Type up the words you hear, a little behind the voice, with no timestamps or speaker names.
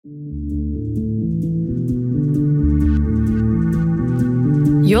You're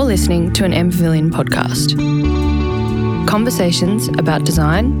listening to an M Pavilion podcast. Conversations about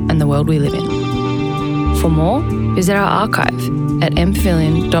design and the world we live in. For more, visit our archive at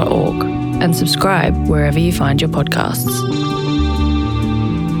mpavilion.org and subscribe wherever you find your podcasts.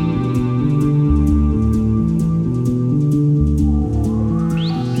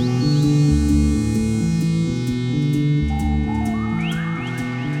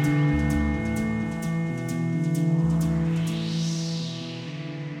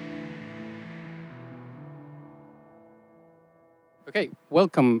 Okay,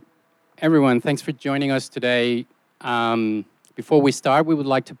 welcome everyone. Thanks for joining us today. Before we start, we would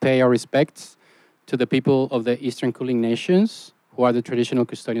like to pay our respects to the people of the Eastern Kulin Nations, who are the traditional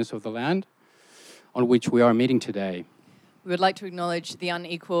custodians of the land on which we are meeting today. We would like to acknowledge the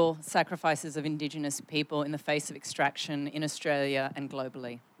unequal sacrifices of Indigenous people in the face of extraction in Australia and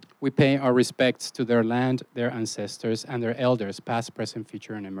globally. We pay our respects to their land, their ancestors, and their elders, past, present,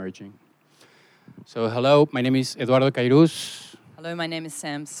 future, and emerging. So hello, my name is Eduardo Cairuz. Hello, my name is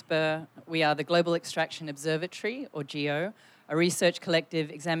Sam Spur. We are the Global Extraction Observatory, or GEO, a research collective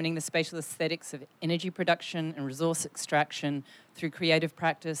examining the spatial aesthetics of energy production and resource extraction through creative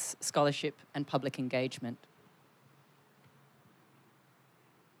practice, scholarship, and public engagement.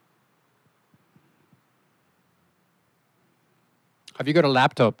 Have you got a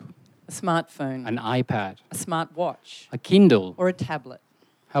laptop, A smartphone, an iPad, a smartwatch, a Kindle? or a tablet,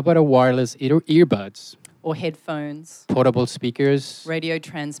 How about a wireless earbuds, or headphones, portable speakers, radio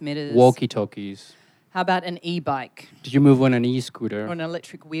transmitters? walkie-talkies? How about an e-bike, Did you move on an e-scooter or an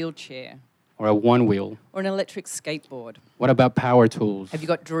electric wheelchair, or a one-wheel? or an electric skateboard? What about power tools? Have you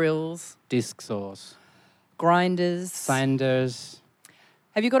got drills, Disc saws, grinders? sanders,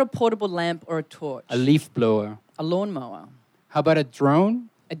 Have you got a portable lamp or a torch? a leaf blower? A lawnmower? How about a drone,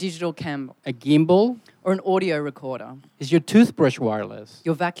 A digital camera? a gimbal? Or an audio recorder? Is your toothbrush wireless?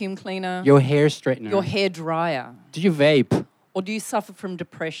 Your vacuum cleaner? Your hair straightener? Your hair dryer? Do you vape? Or do you suffer from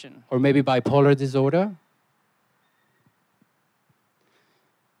depression? Or maybe bipolar disorder?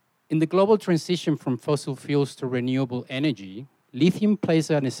 In the global transition from fossil fuels to renewable energy, lithium plays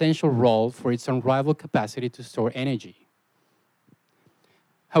an essential role for its unrivaled capacity to store energy.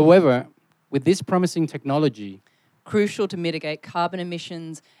 However, with this promising technology, Crucial to mitigate carbon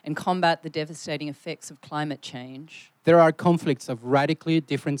emissions and combat the devastating effects of climate change, there are conflicts of radically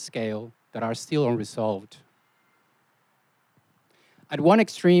different scale that are still unresolved. At one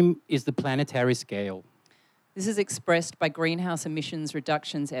extreme is the planetary scale. this is expressed by greenhouse emissions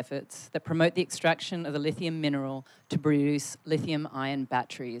reductions efforts that promote the extraction of the lithium mineral to produce lithium-ion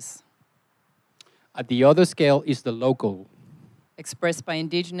batteries, At the other scale is the local. expressed by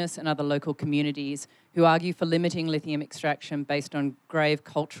Indigenous and other local communities who argue for limiting lithium extraction based on grave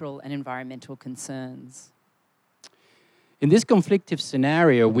cultural and environmental concerns. In this conflictive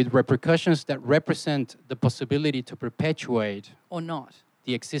scenario, with repercussions that represent the possibility to perpetuate Or not.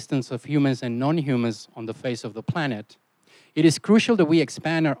 the existence of humans and non-humans on the face of the planet, it is crucial that we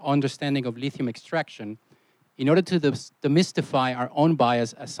expand our understanding of lithium extraction in order to demystify our own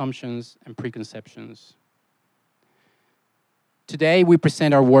bias, assumptions, and preconceptions. Today, we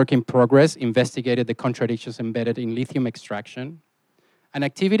present our work in progress, investigated the contradictions embedded in lithium extraction, an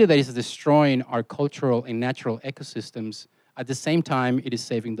activity that is destroying our cultural and natural ecosystems. At the same time, it is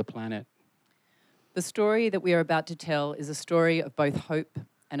saving the planet. The story that we are about to tell is a story of both hope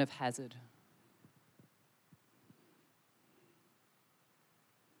and of hazard.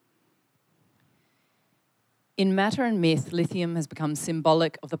 In matter and myth, lithium has become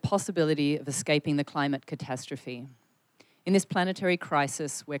symbolic of the possibility of escaping the climate catastrophe. In this planetary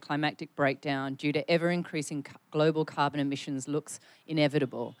crisis where climatic breakdown due to ever-increasing global carbon emissions looks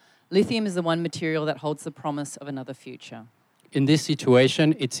inevitable, lithium is the one material that holds the promise of another future. In this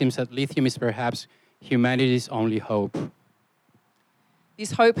situation, it seems that lithium is perhaps humanity's only hope.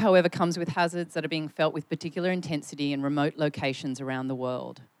 This hope, however, comes with hazards that are being felt with particular intensity in remote locations around the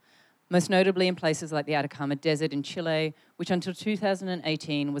world. Most notably in places like the Atacama Desert in Chile, which until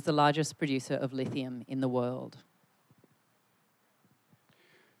 2018 was the largest producer of lithium in the world.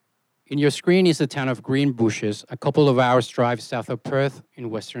 In your screen is the town of Greenbushes, a couple of hours' drive south of Perth in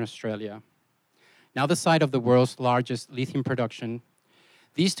Western Australia. Now the site of the world's largest lithium production,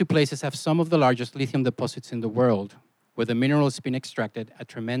 these two places have some of the largest lithium deposits in the world, where the mineral has been extracted at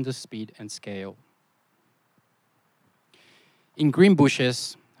tremendous speed and scale. In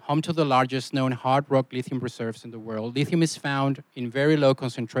Greenbushes, home to the largest known hard rock lithium reserves in the world, lithium is found in very low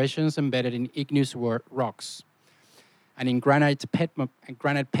concentrations embedded in igneous rocks and in granite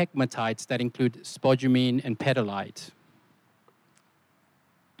pegmatites that include spodumene and petalite.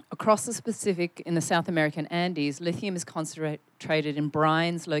 Across the Pacific in the South American Andes, lithium is concentrated in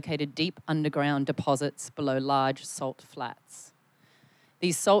brines located deep underground deposits below large salt flats.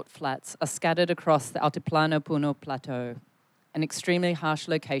 These salt flats are scattered across the Altiplano Puno Plateau, an extremely harsh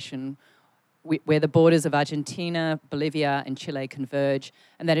location where the borders of Argentina, Bolivia, and Chile converge,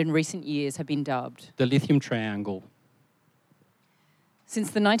 and that in recent years have been dubbed the Lithium Triangle.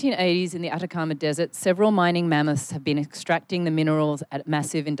 Since the 1980s in the Atacama Desert, several mining mammoths have been extracting the minerals at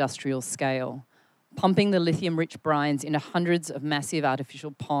massive industrial scale. Pumping the lithium-rich brines into hundreds of massive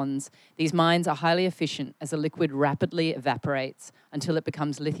artificial ponds, these mines are highly efficient as the liquid rapidly evaporates until it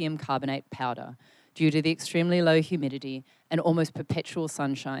becomes lithium carbonate powder due to the extremely low humidity and almost perpetual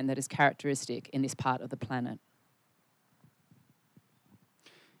sunshine that is characteristic in this part of the planet.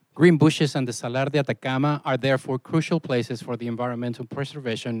 Greenbushes and the Salar de Atacama are therefore crucial places for the environmental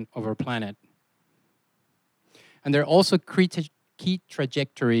preservation of our planet. And they're also key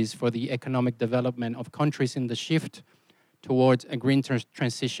trajectories for the economic development of countries in the shift towards a green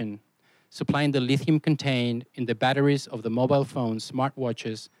transition, supplying the lithium contained in the batteries of the mobile phones,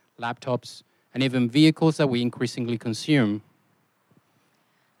 smartwatches, laptops, and even vehicles that we increasingly consume.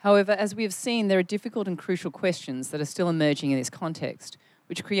 However, as we have seen, there are difficult and crucial questions that are still emerging in this context,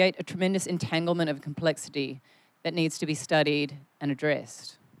 which create a tremendous entanglement of complexity that needs to be studied and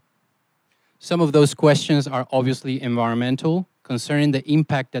addressed. Some of those questions are obviously environmental, concerning the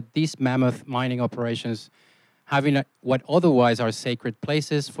impact that these mammoth mining operations have in what otherwise are sacred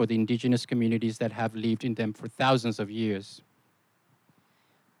places for the indigenous communities that have lived in them for thousands of years.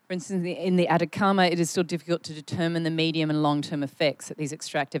 For instance, in the Atacama, it is still difficult to determine the medium and long-term effects that these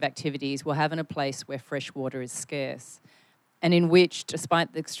extractive activities will have in a place where fresh water is scarce, and in which,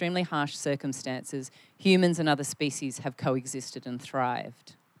 despite the extremely harsh circumstances, humans and other species have coexisted and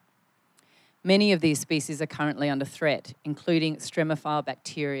thrived. Many of these species are currently under threat, including extremophile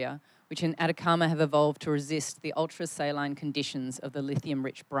bacteria, which in Atacama have evolved to resist the ultra-saline conditions of the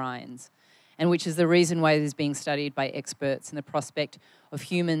lithium-rich brines, and which is the reason why it is being studied by experts in the prospect of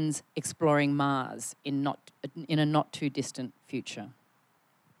humans exploring Mars in a not-too-distant future.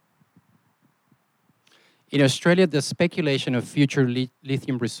 In Australia, the speculation of future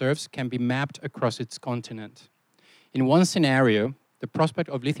lithium reserves can be mapped across its continent. In one scenario, the prospect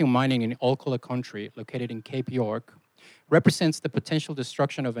of lithium mining in Alcola country, located in Cape York, represents the potential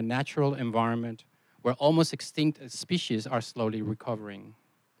destruction of a natural environment where almost extinct species are slowly recovering.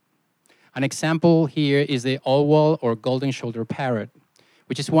 An example here is the Alwal or golden shoulder parrot,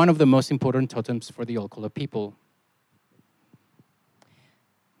 which is one of the most important totems for the Alcola people.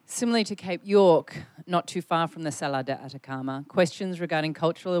 Similarly to Cape York, not too far from the Salar de Atacama, questions regarding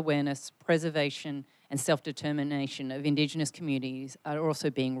cultural awareness, preservation, and self-determination of Indigenous communities are also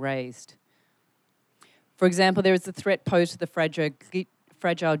being raised. For example, there is the threat posed to the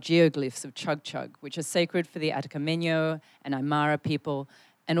fragile geoglyphs of Chug Chug, which are sacred for the Atacameño and Aymara people,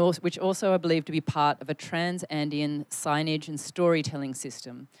 and which also are believed to be part of a trans-Andean signage and storytelling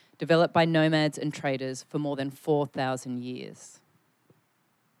system developed by nomads and traders for more than 4,000 years.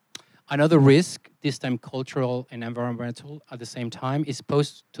 Another risk, this time cultural and environmental at the same time, is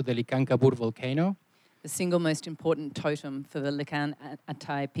posed to the Licancabur volcano, the single most important totem for the Lican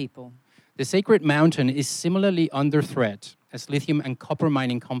Atay people. The sacred mountain is similarly under threat, as lithium and copper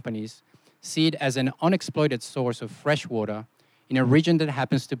mining companies see it as an unexploited source of fresh water in a region that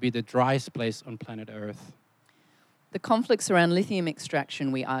happens to be the driest place on planet Earth. The conflicts around lithium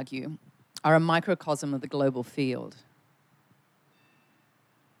extraction, we argue, are a microcosm of the global field.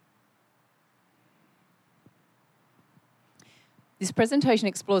 This presentation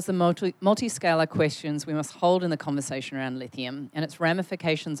explores the multi-scalar questions we must hold in the conversation around lithium and its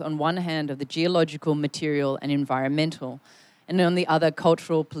ramifications on one hand of the geological, material and environmental, and on the other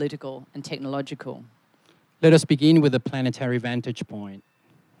cultural, political and technological. Let us begin with the planetary vantage point.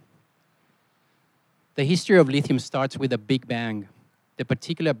 The history of lithium starts with a Big Bang, the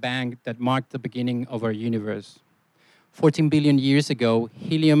particular bang that marked the beginning of our universe. 14 billion years ago,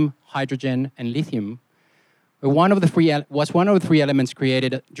 helium, hydrogen and lithium was one of the three elements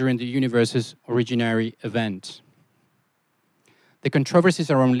created during the universe's originary event. The controversies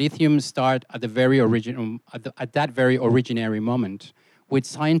around lithium start at that very originary moment, with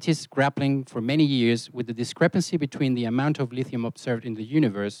scientists grappling for many years with the discrepancy between the amount of lithium observed in the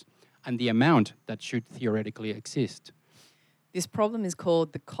universe and the amount that should theoretically exist. This problem is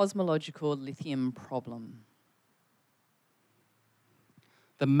called the cosmological lithium problem.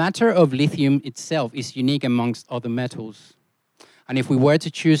 The matter of lithium itself is unique amongst other metals. And if we were to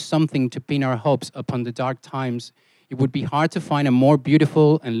choose something to pin our hopes upon the dark times, it would be hard to find a more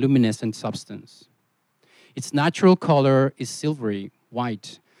beautiful and luminescent substance. Its natural color is silvery,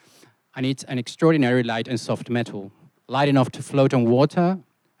 white, and it's an extraordinary light and soft metal, light enough to float on water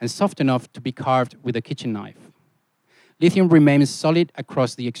and soft enough to be carved with a kitchen knife. Lithium remains solid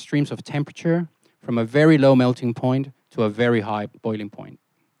across the extremes of temperature, from a very low melting point to a very high boiling point.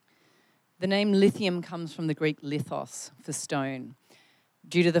 The name lithium comes from the Greek lithos, for stone,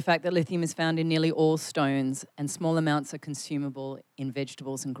 due to the fact that lithium is found in nearly all stones and small amounts are consumable in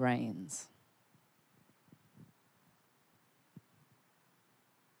vegetables and grains.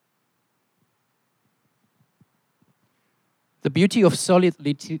 The beauty of solid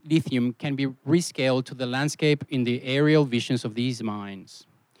lithium can be rescaled to the landscape in the aerial visions of these mines.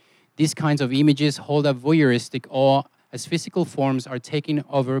 These kinds of images hold a voyeuristic awe as physical forms are taken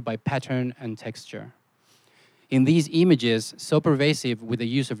over by pattern and texture. In these images, so pervasive with the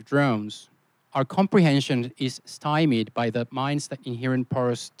use of drones, our comprehension is stymied by the mine's inherent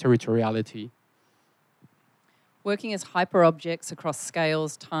porous territoriality. Working as hyperobjects across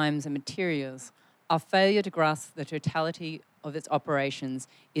scales, times, and materials, our failure to grasp the totality of its operations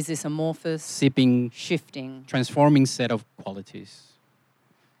is this amorphous, Sipping, shifting, transforming set of qualities.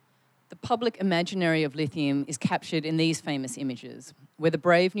 The public imaginary of lithium is captured in these famous images, where the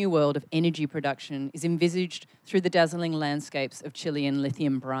brave new world of energy production is envisaged through the dazzling landscapes of Chilean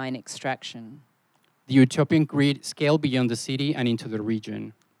lithium brine extraction. The utopian grid scaled beyond the city and into the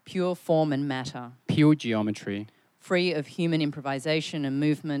region. Pure form and matter, Pure geometry. free of human improvisation and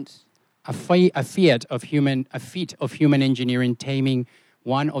movement. A feat of human engineering taming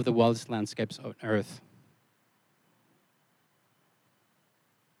one of the wildest landscapes on Earth.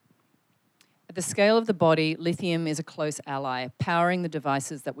 At the scale of the body, lithium is a close ally, powering the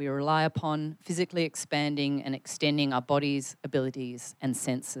devices that we rely upon, physically expanding and extending our bodies, abilities, and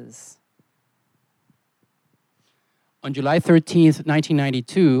senses. On July 13th,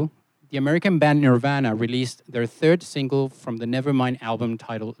 1992, the American band Nirvana released their third single from the Nevermind album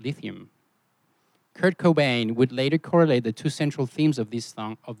titled Lithium. Kurt Cobain would later correlate the two central themes of this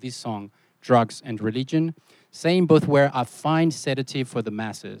song, drugs and religion, saying both were a fine sedative for the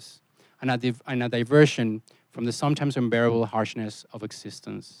masses and a diversion from the sometimes unbearable harshness of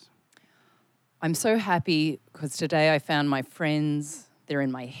existence. I'm so happy because today I found my friends, they're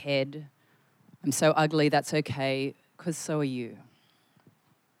in my head. I'm so ugly, that's okay, because so are you.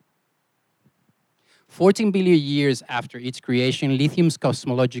 14 billion years after its creation, lithium's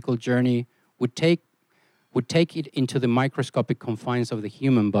cosmological journey would take it into the microscopic confines of the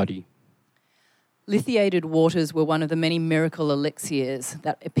human body. Lithiated waters were one of the many miracle elixirs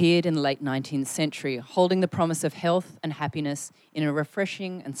that appeared in the late 19th century, holding the promise of health and happiness in a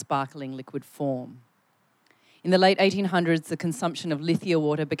refreshing and sparkling liquid form. In the late 1800s, the consumption of Lithia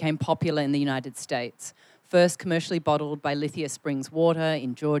water became popular in the United States, first commercially bottled by Lithia Springs Water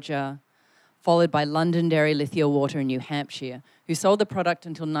in Georgia, followed by Londonderry Lithia Water in New Hampshire, who sold the product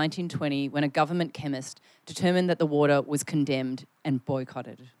until 1920 when a government chemist determined that the water was condemned and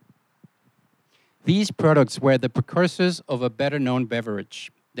boycotted. These products were the precursors of a better-known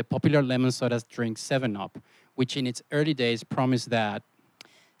beverage, the popular lemon soda drink 7-Up, which in its early days promised that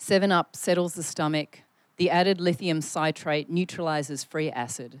 7-Up settles the stomach, the added lithium citrate neutralizes free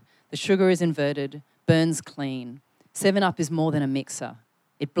acid, the sugar is inverted, burns clean. 7-Up is more than a mixer.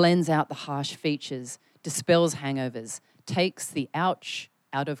 It blends out the harsh features, dispels hangovers, takes the ouch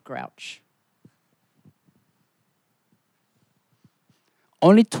out of grouch.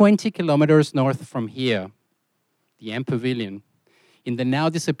 only 20 kilometers north from here, the M Pavilion, in the now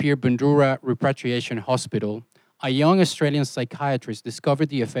disappeared Bundoora Repatriation Hospital, a young Australian psychiatrist discovered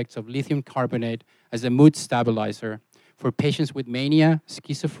the effects of lithium carbonate as a mood stabilizer for patients with mania,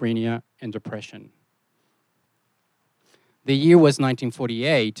 schizophrenia, and depression. The year was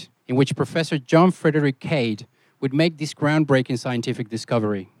 1948, in which Professor John Frederick Cade would make this groundbreaking scientific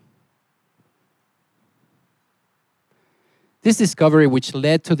discovery. This discovery, which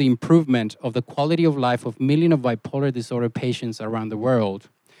led to the improvement of the quality of life of millions of bipolar disorder patients around the world,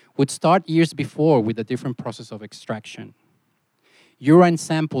 would start years before with a different process of extraction. Urine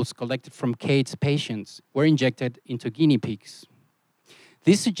samples collected from Cade's patients were injected into guinea pigs.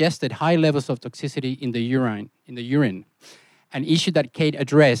 This suggested high levels of toxicity in the urine, an issue that Cade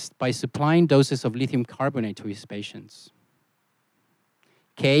addressed by supplying doses of lithium carbonate to his patients.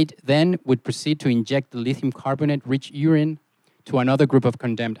 Cade then would proceed to inject the lithium carbonate-rich urine to another group of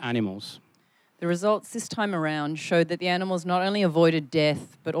condemned animals. The results this time around showed that the animals not only avoided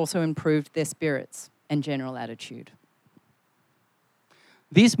death, but also improved their spirits and general attitude.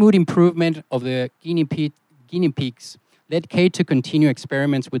 This mood improvement of the guinea pigs led Cade to continue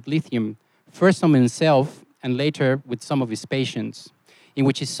experiments with lithium, first on himself and later with some of his patients, in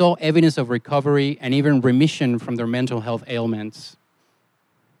which he saw evidence of recovery and even remission from their mental health ailments.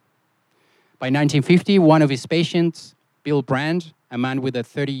 By 1950, one of his patients, Bill Brand, a man with a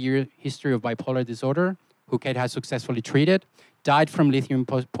 30-year history of bipolar disorder, who Cade had successfully treated, died from lithium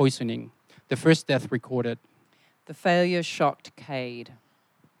poisoning, the first death recorded. The failure shocked Cade.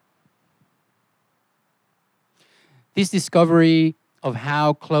 This discovery of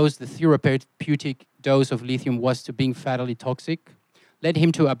how close the therapeutic dose of lithium was to being fatally toxic led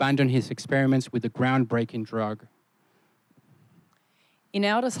him to abandon his experiments with the groundbreaking drug. In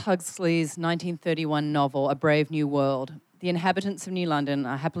Aldous Huxley's 1931 novel, A Brave New World, the inhabitants of New London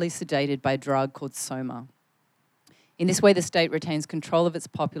are happily sedated by a drug called soma. In this way, the state retains control of its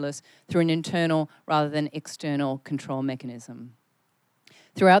populace through an internal rather than external control mechanism.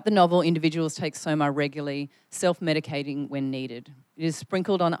 Throughout the novel, individuals take soma regularly, self-medicating when needed. It is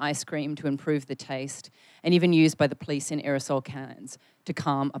sprinkled on ice cream to improve the taste, and even used by the police in aerosol cans to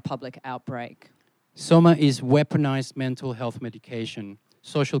calm a public outbreak. Soma is weaponized mental health medication,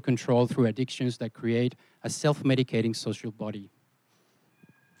 social control through addictions that create a self-medicating social body.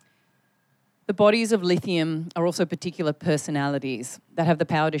 The bodies of lithium are also particular personalities that have the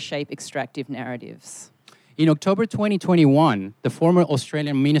power to shape extractive narratives. In October 2021, the former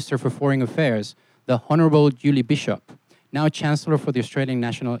Australian Minister for Foreign Affairs, the Honourable Julie Bishop, now Chancellor for the Australian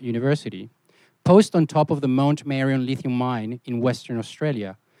National University, posed on top of the Mount Marion lithium mine in Western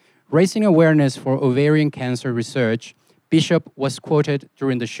Australia. Raising awareness for ovarian cancer research, Bishop was quoted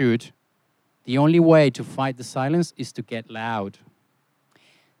during the shoot, "The only way to fight the silence is to get loud."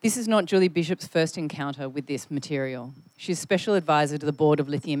 This is not Julie Bishop's first encounter with this material. She's special advisor to the board of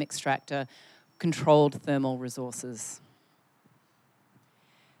lithium extractor Controlled Thermal Resources.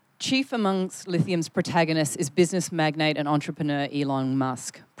 Chief amongst lithium's protagonists is business magnate and entrepreneur Elon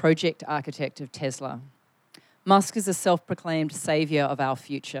Musk, project architect of Tesla. Musk is a self-proclaimed saviour of our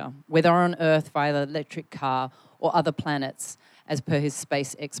future, whether on Earth via the electric car or other planets, as per his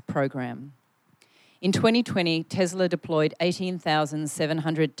SpaceX program. In 2020, Tesla deployed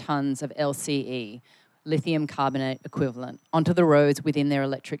 18,700 tonnes of LCE, lithium carbonate equivalent, onto the roads within their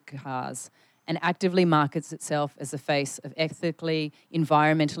electric cars, and actively markets itself as the face of ethically,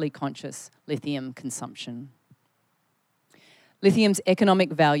 environmentally conscious lithium consumption. Lithium's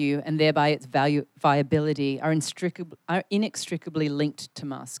economic value and thereby its viability are inextricably linked to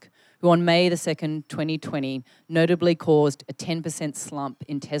Musk, who on May 2nd, 2020, notably caused a 10% slump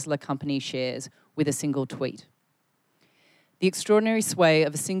in Tesla company shares with a single tweet. The extraordinary sway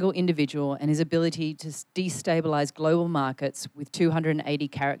of a single individual and his ability to destabilise global markets with 280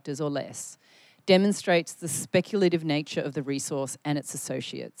 characters or less demonstrates the speculative nature of the resource and its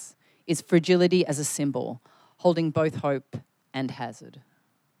associates, its fragility as a symbol, holding both hope and hazard.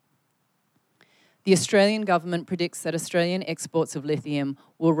 The Australian government predicts that Australian exports of lithium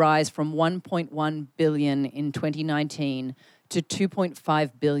will rise from 1.1 billion in 2019 to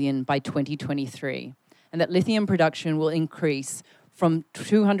 2.5 billion by 2023, and that lithium production will increase from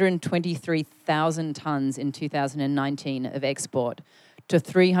 223,000 tonnes in 2019 of export to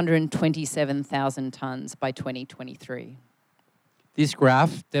 327,000 tonnes by 2023. This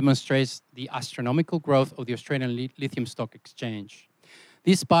graph demonstrates the astronomical growth of the Australian Lithium Stock Exchange.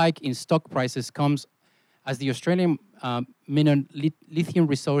 This spike in stock prices comes as the Australian Lithium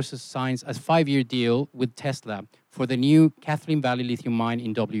Resources signs a 5-year deal with Tesla for the new Kathleen Valley lithium mine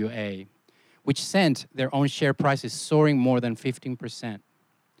in WA, which sent their own share prices soaring more than 15%.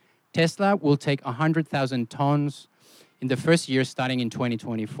 Tesla will take 100,000 tonnes in the first year starting in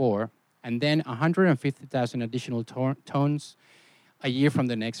 2024, and then 150,000 additional tonnes a year from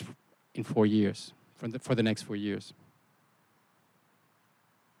the next in 4 years, for the next 4 years.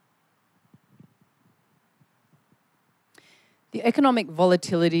 The economic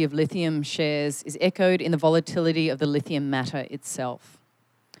volatility of lithium shares is echoed in the volatility of the lithium matter itself.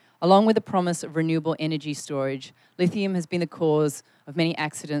 Along with the promise of renewable energy storage, lithium has been the cause of many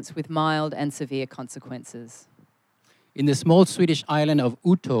accidents with mild and severe consequences. In the small Swedish island of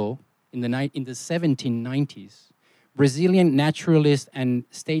Uto in the 1790s, Brazilian naturalist and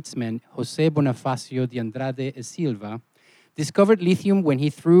statesman José Bonifácio de Andrade e Silva discovered lithium when he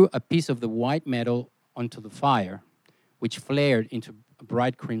threw a piece of the white metal onto the fire, which flared into a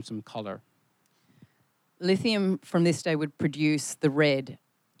bright crimson color. Lithium from this day would produce the red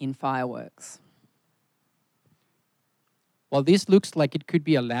in fireworks. While this looks like it could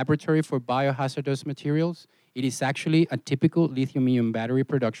be a laboratory for biohazardous materials, it is actually a typical lithium-ion battery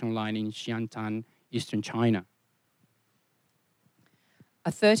production line in Xiantan, eastern China. A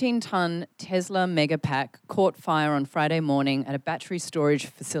 13-tonne Tesla Megapack caught fire on Friday morning at a battery storage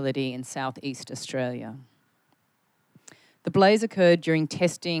facility in southeast Australia. The blaze occurred during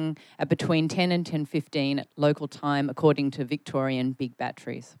testing at between 10 and 10:15 at local time, according to Victorian Big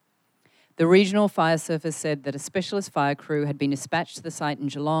Batteries. The regional fire service said that a specialist fire crew had been dispatched to the site in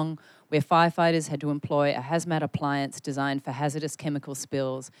Geelong, where firefighters had to employ a hazmat appliance designed for hazardous chemical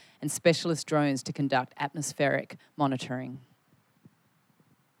spills and specialist drones to conduct atmospheric monitoring.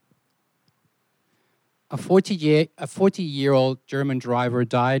 A 40-year-old German driver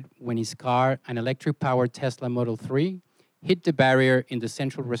died when his car, an electric-powered Tesla Model 3, hit the barrier in the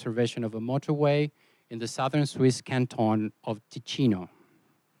central reservation of a motorway in the southern Swiss canton of Ticino.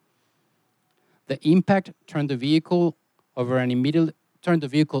 The impact turned the vehicle over and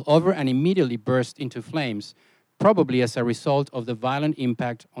immediately burst into flames, probably as a result of the violent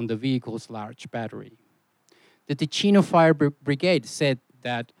impact on the vehicle's large battery. The Ticino Fire Brigade said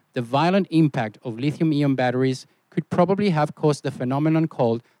that the violent impact of lithium-ion batteries could probably have caused the phenomenon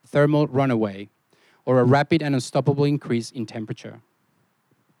called thermal runaway, or a rapid and unstoppable increase in temperature.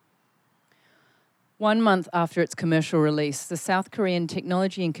 1 month after its commercial release, the South Korean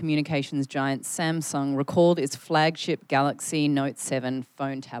technology and communications giant Samsung recalled its flagship Galaxy Note 7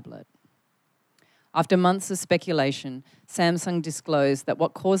 phone tablet. After months of speculation, Samsung disclosed that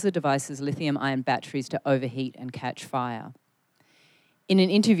what caused the device's lithium-ion batteries to overheat and catch fire. In an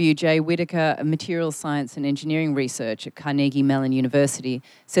interview, Jay Whitaker, a materials science and engineering researcher at Carnegie Mellon University,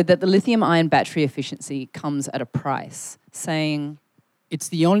 said that the lithium-ion battery efficiency comes at a price, saying, "It's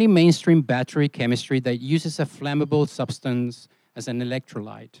the only mainstream battery chemistry that uses a flammable substance as an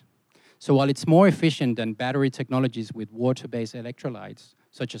electrolyte. So while it's more efficient than battery technologies with water-based electrolytes,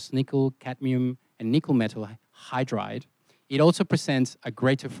 such as nickel, cadmium, and nickel metal hydride, it also presents a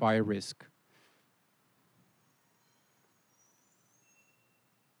greater fire risk."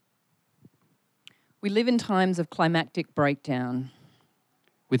 We live in times of climactic breakdown.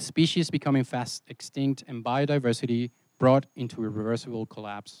 With species becoming fast extinct and biodiversity brought into irreversible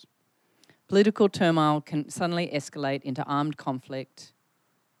collapse. Political turmoil can suddenly escalate into armed conflict,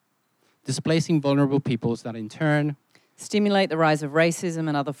 displacing vulnerable peoples that in turn stimulate the rise of racism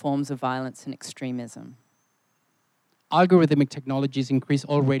and other forms of violence and extremism. Algorithmic technologies increase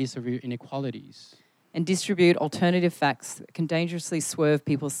already severe inequalities. And distribute alternative facts that can dangerously swerve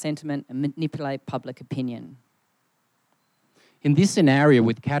people's sentiment and manipulate public opinion. In this scenario,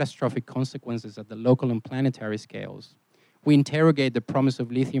 with catastrophic consequences at the local and planetary scales, we interrogate the promise of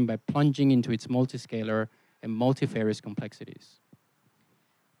lithium by plunging into its multiscalar and multifarious complexities.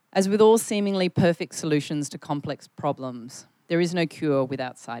 As with all seemingly perfect solutions to complex problems, there is no cure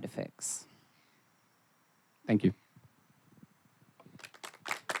without side effects. Thank you.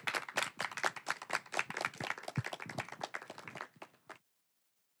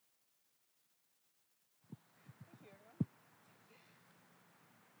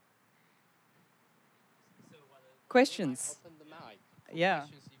 Questions? Open the mic. Yeah.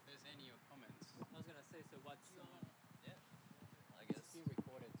 Questions if there's any comments. I was gonna say, so what's I guess. It's being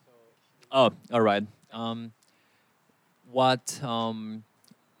recorded, so. Oh, all right. What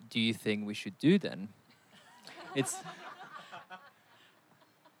do you think we should do then? It's We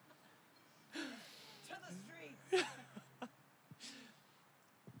need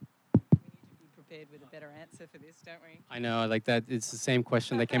to be prepared with a better answer for this, don't we? I know, like that. It's the same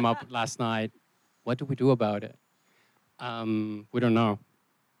question that came up last night. What do we do about it? We don't know.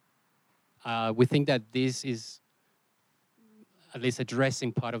 We think that this is at least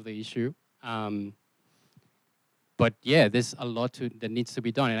addressing part of the issue. But yeah, there's a lot that needs to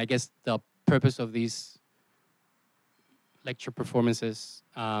be done. And I guess the purpose of these lecture performances,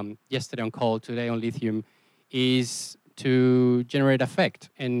 yesterday on coal, today on lithium, is to generate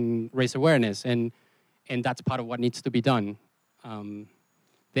effect and raise awareness. And that's part of what needs to be done.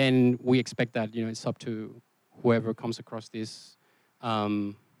 Then we expect that, it's up to whoever comes across these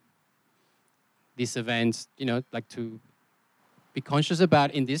events, like to be conscious about,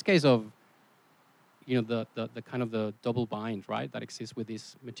 in this case of, the kind of the double bind, right, that exists with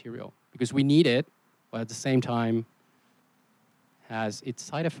this material. Because we need it, but at the same time has its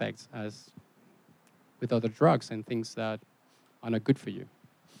side effects as with other drugs and things that are not good for you.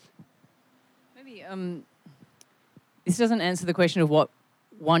 Maybe this doesn't answer the question of what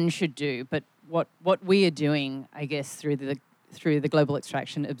one should do, but what we are doing, I guess, through the Global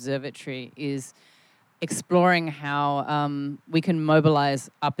Extraction Observatory is exploring how we can mobilize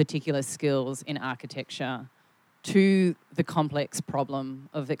our particular skills in architecture to the complex problem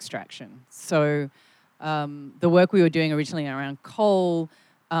of extraction. So the work we were doing originally around coal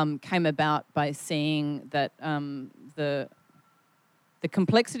came about by seeing that the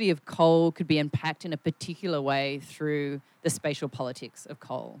complexity of coal could be unpacked in a particular way through the spatial politics of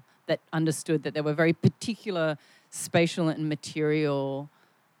coal, that understood that there were very particular spatial and material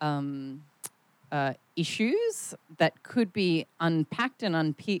issues that could be unpacked and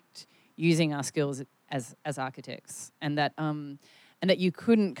unpicked using our skills as architects, and that you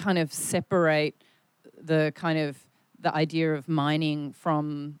couldn't kind of separate the idea of mining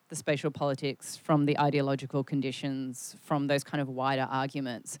from the spatial politics, from the ideological conditions, from those kind of wider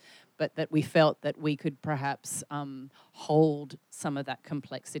arguments, but that we felt that we could perhaps hold some of that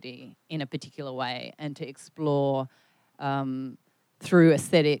complexity in a particular way, and to explore through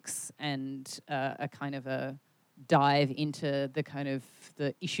aesthetics and a kind of a dive into the kind of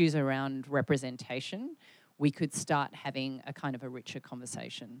the issues around representation, we could start having a kind of a richer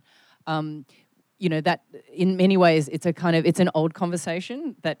conversation. That in many ways it's an old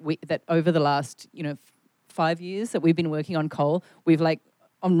conversation that over the last 5 years that we've been working on coal, we've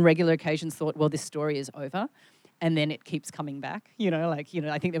on regular occasions thought, well, this story is over, and then it keeps coming back. I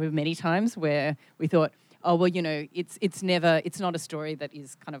think there were many times where we thought, oh well, it's not a story that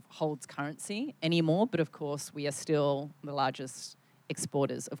is kind of holds currency anymore. But of course, we are still the largest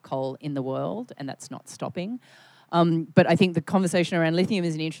exporters of coal in the world, and that's not stopping. But I think the conversation around lithium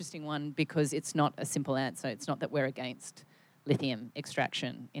is an interesting one because it's not a simple answer. It's not that we're against lithium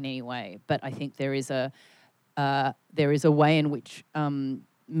extraction in any way, but I think there is a way in which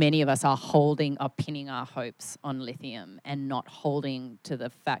many of us are pinning our hopes on lithium and not holding to the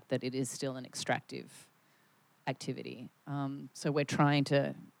fact that it is still an extractive activity. So we're trying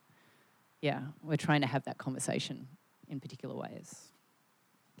to have that conversation in particular ways.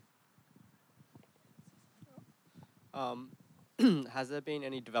 Has there been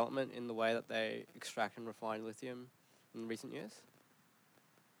any development in the way that they extract and refine lithium in recent years?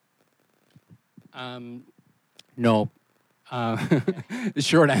 No. The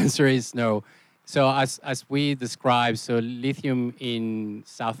short answer is no. So as we described, so lithium in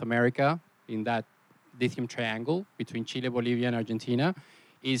South America, in that lithium triangle between Chile, Bolivia, and Argentina,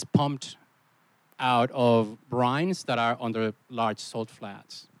 is pumped out of brines that are under large salt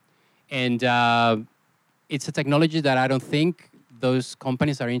flats. And it's a technology that I don't think those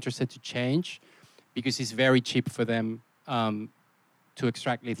companies are interested to change because it's very cheap for them to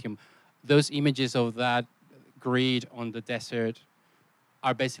extract lithium. Those images of that grid on the desert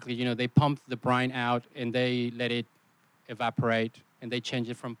are basically, they pump the brine out and they let it evaporate and they change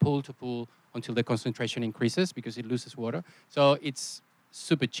it from pool to pool until the concentration increases because it loses water. So it's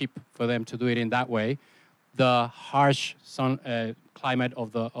super cheap for them to do it in that way. The harsh climate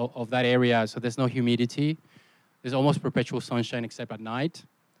of that area, so there's no humidity. There's almost perpetual sunshine except at night.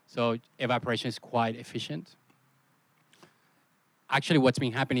 So evaporation is quite efficient. Actually, what's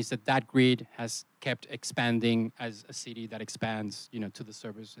been happening is that grid has kept expanding as a city that expands, to the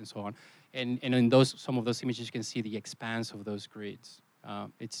surface and so on. And in some of those images, you can see the expanse of those grids.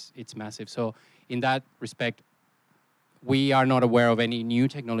 It's massive. So in that respect, we are not aware of any new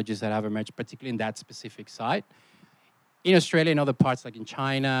technologies that have emerged, particularly in that specific site. In Australia and other parts, like in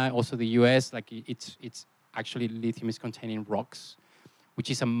China, also the US, it's actually lithium is contained in rocks,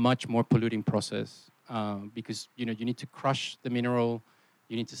 which is a much more polluting process because you need to crush the mineral,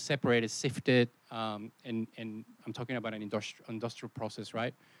 you need to separate it, sift it, and I'm talking about an industrial process,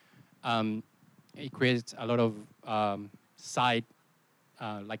 right? It creates a lot of side,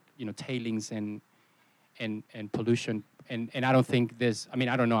 tailings and pollution. And I don't think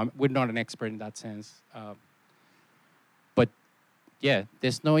I don't know, we're not an expert in that sense. But yeah,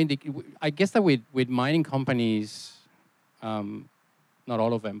 there's no I guess that with mining companies, not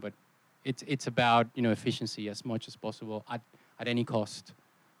all of them, but it's about, efficiency as much as possible at any cost,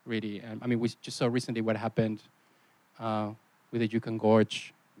 really. We just saw recently what happened with the Yukon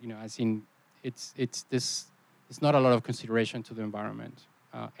Gorge, as in it's not a lot of consideration to the environment.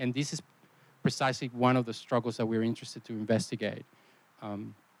 And this is precisely one of the struggles that we're interested to investigate.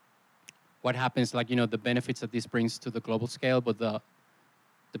 What happens, the benefits that this brings to the global scale, but the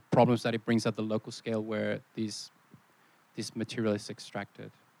problems that it brings at the local scale where this material is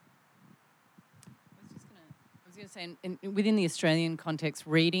extracted. I was going to say, within the Australian context,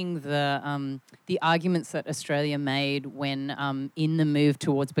 reading the arguments that Australia made when in the move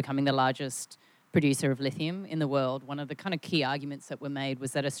towards becoming the largest producer of lithium in the world, one of the kind of key arguments that were made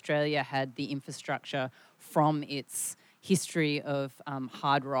was that Australia had the infrastructure from its history of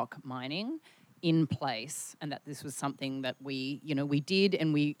hard rock mining in place, and that this was something that we did,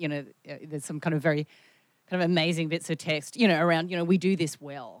 and there's some kind of very kind of amazing bits of text, around, we do this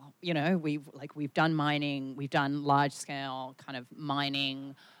well, we've done mining, we've done large scale kind of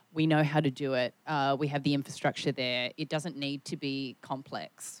mining, we know how to do it, we have the infrastructure there, it doesn't need to be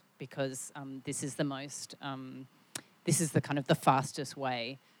complex because this is the kind of the fastest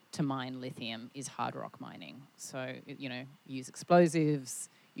way to mine lithium is hard rock mining. So, use explosives,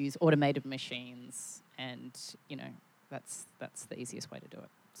 use automated machines, and, that's the easiest way to do it.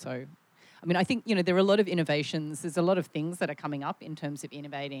 So, I mean, I think, there are a lot of innovations. There's a lot of things that are coming up in terms of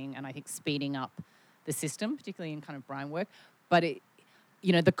innovating and I think speeding up the system, particularly in kind of brine work. But,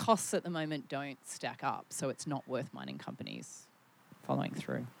 the costs at the moment don't stack up, so it's not worth mining companies following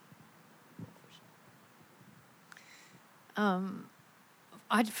through.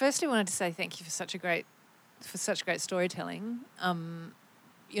 I firstly wanted to say thank you for such great storytelling.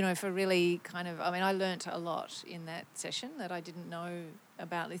 For really kind of, I learnt a lot in that session that I didn't know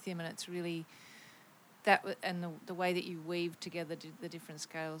about lithium, and it's really and the way that you weave together the different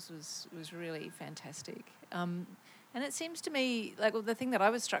scales was really fantastic. And it seems to me the thing that I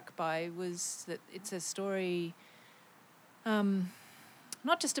was struck by was that it's a story,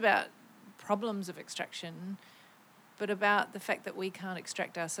 not just about problems of extraction, but about the fact that we can't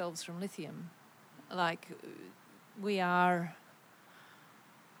extract ourselves from lithium. We are...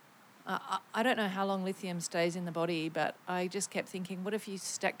 I don't know how long lithium stays in the body, but I just kept thinking, what if you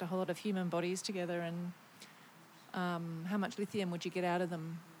stacked a whole lot of human bodies together and how much lithium would you get out of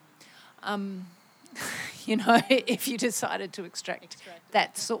them? If you decided to extract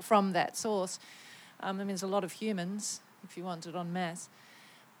that from that source. There's a lot of humans, if you wanted en masse.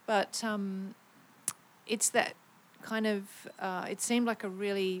 But it's that kind of... it seemed like a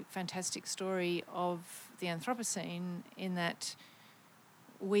really fantastic story of the Anthropocene in that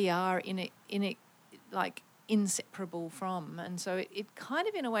we are inseparable from. And so it kind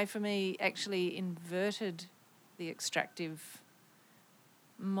of, in a way, for me, actually inverted the extractive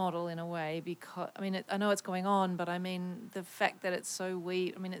model in a way, because I know it's going on, but the fact that it's so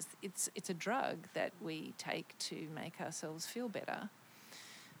it's a drug that we take to make ourselves feel better,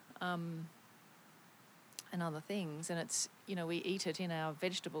 and other things, and it's we eat it in our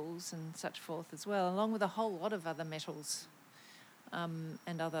vegetables and such forth as well, along with a whole lot of other metals,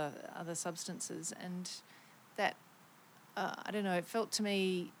 and other substances, and that I don't know, it felt to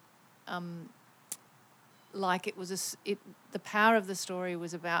me like it was the power of the story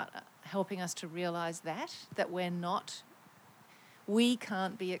was about helping us to realise that we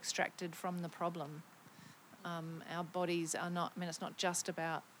can't be extracted from the problem. Our bodies are not, it's not just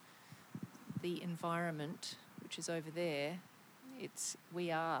about the environment, which is over there.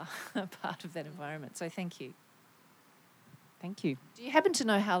 We are a part of that environment. So thank you. Thank you. Do you happen to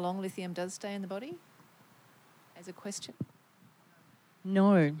know how long lithium does stay in the body? As a question?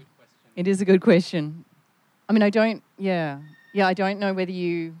 No. It is a good question. I don't... Yeah, I don't know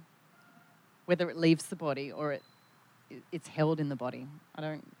whether it leaves the body or it's held in the body. I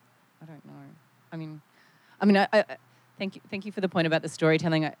don't know. I thank you for the point about the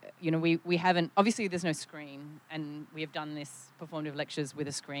storytelling. We haven't... Obviously, there's no screen, and we have done this performative lectures with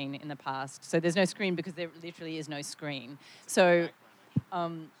a screen in the past. So there's no screen because there literally is no screen. So, I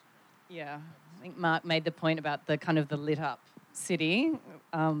think Mark made the point about the kind of the lit up city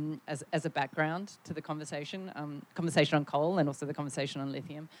as a background to the conversation on coal and also the conversation on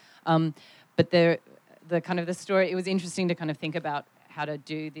lithium. But the kind of the story, it was interesting to kind of think about how to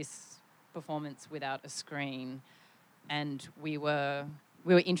do this performance without a screen, and we were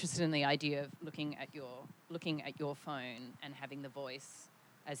interested in the idea of looking at your phone and having the voice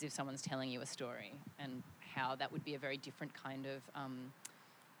as if someone's telling you a story, and how that would be a very different kind of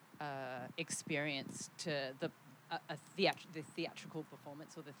experience to the theatrical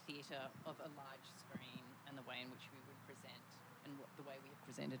performance or the theatre of a large screen, and the way in which we would present and the way we have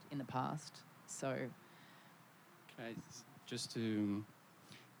presented in the past. So,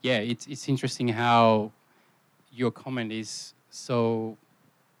 it's interesting how your comment is so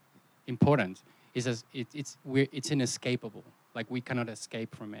important. It's inescapable. We cannot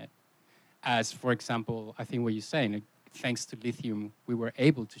escape from it. As, for example, I think what you're saying, thanks to lithium, we were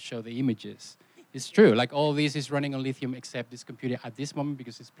able to show the images. It's true. All this is running on lithium except this computer at this moment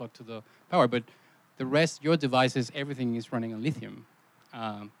because it's plugged to the power. But the rest, your devices, everything is running on lithium,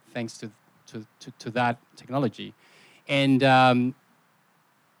 thanks to that technology. And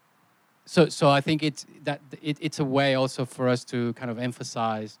so I think it's a way also for us to kind of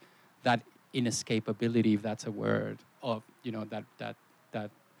emphasize that inescapability, if that's a word, of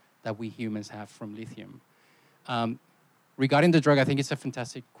that we humans have from lithium. Regarding the drug, I think it's a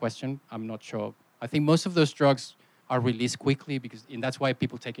fantastic question. I'm not sure. I think most of those drugs are released quickly and that's why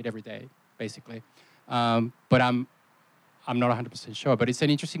people take it every day, basically. But I'm not 100% sure. But it's an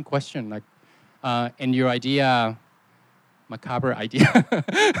interesting question. And your idea, macabre idea,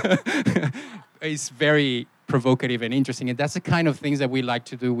 is very provocative and interesting. And that's the kind of things that we like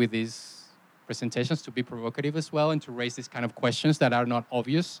to do with these presentations, to be provocative as well and to raise these kind of questions that are not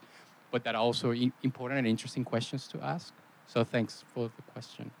obvious, but that are also important and interesting questions to ask. So thanks for the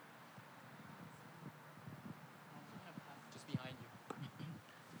question. Just behind you.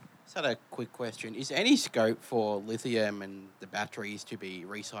 Just had a quick question. Is there any scope for lithium and the batteries to be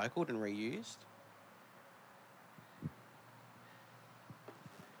recycled and reused?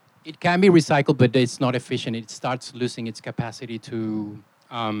 It can be recycled, but it's not efficient. It starts losing its capacity to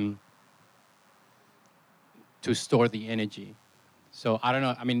store the energy. So I don't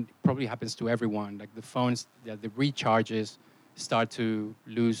know. I mean, it probably happens to everyone. Like the phones, the recharges start to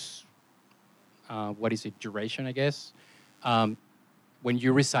lose, duration, I guess. When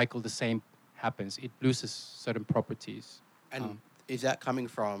you recycle, the same happens. It loses certain properties. And is that coming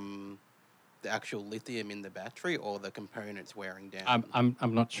from the actual lithium in the battery or the components wearing down?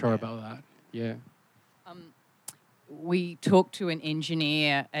 I'm not sure about that. Yeah. We talked to an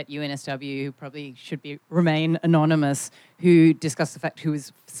engineer at UNSW who probably should remain anonymous, who discussed the fact who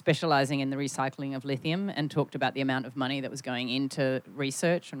was specialising in the recycling of lithium and talked about the amount of money that was going into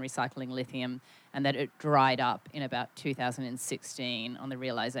research and recycling lithium, and that it dried up in about 2016 on the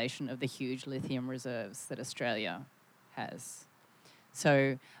realisation of the huge lithium reserves that Australia has.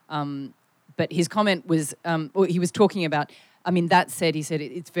 So, but his comment was, he was talking about, I mean, that said, he said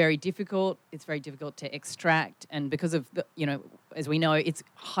it's very difficult. It's very difficult to extract, and because of the, as we know, it's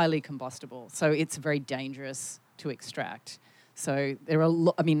highly combustible, so it's very dangerous to extract. So there are,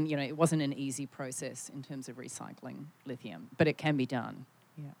 it wasn't an easy process in terms of recycling lithium, but it can be done.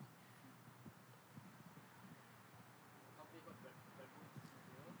 Yeah.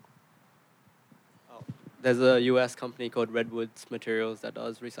 There's a US company called Redwoods Materials that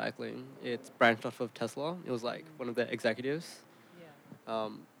does recycling. It's branched off of Tesla. It was like one of the executives. Yeah.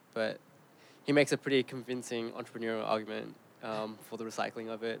 But he makes a pretty convincing entrepreneurial argument for the recycling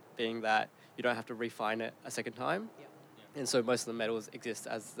of it, being that you don't have to refine it a second time. Yeah. And so most of the metals exist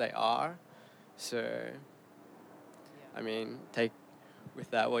as they are. So, I mean, take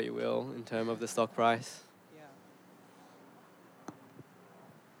with that what you will in terms of the stock price.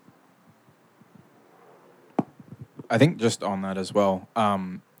 I think just on that as well,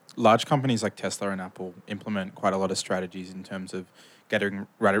 large companies like Tesla and Apple implement quite a lot of strategies in terms of getting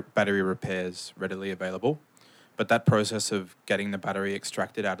battery repairs readily available. But that process of getting the battery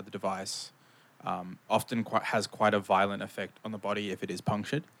extracted out of the device often has quite a violent effect on the body if it is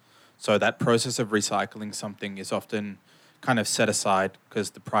punctured. So that process of recycling something is often kind of set aside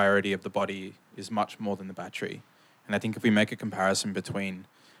because the priority of the body is much more than the battery. And I think if we make a comparison between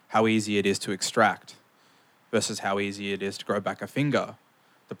how easy it is to extract versus how easy it is to grow back a finger,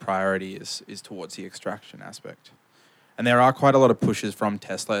 the priority is towards the extraction aspect. And there are quite a lot of pushes from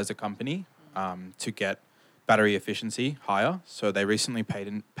Tesla as a company to get battery efficiency higher. So they recently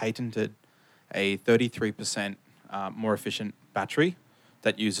patented a 33% more efficient battery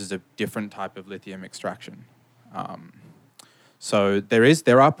that uses a different type of lithium extraction. So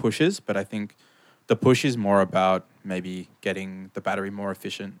there are pushes, but I think the push is more about maybe getting the battery more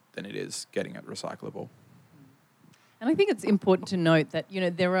efficient than it is getting it recyclable. And I think it's important to note that,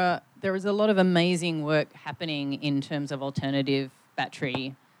 there is a lot of amazing work happening in terms of alternative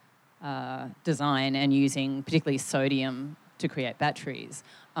battery design and using particularly sodium to create batteries.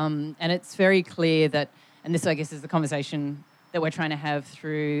 And it's very clear that, and this I guess is the conversation that we're trying to have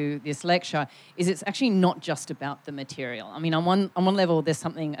through this lecture, is it's actually not just about the material. I mean, on one level, there's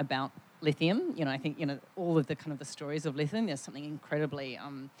something about lithium. I think, all of the kind of the stories of lithium, there's something incredibly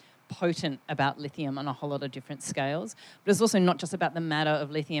potent about lithium on a whole lot of different scales. But it's also not just about the matter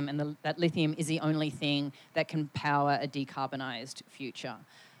of lithium and that lithium is the only thing that can power a decarbonised future.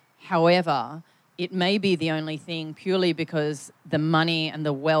 However, it may be the only thing purely because the money and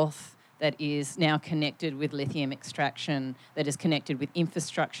the wealth that is now connected with lithium extraction, that is connected with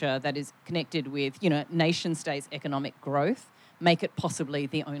infrastructure, that is connected with, nation states' economic growth, make it possibly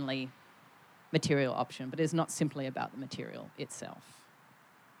the only material option. But it's not simply about the material itself.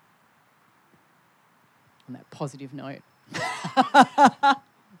 On that positive note.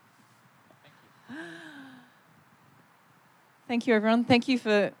 Thank you, everyone. Thank you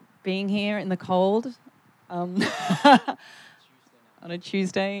for being here in the cold on a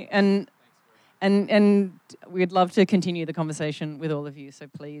Tuesday. And we'd love to continue the conversation with all of you, so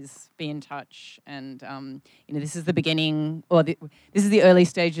please be in touch. And, this is the beginning, this is the early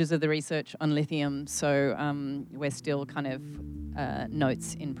stages of the research on lithium, so we're still kind of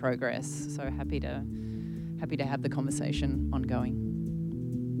notes in progress. So happy to have the conversation ongoing.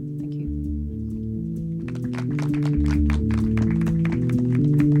 Thank you.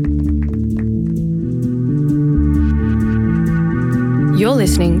 You're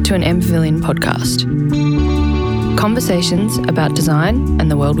listening to an MPavilion podcast. Conversations about design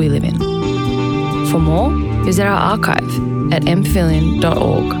and the world we live in. For more, visit our archive at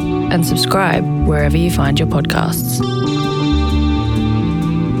mpavilion.org and subscribe wherever you find your podcasts.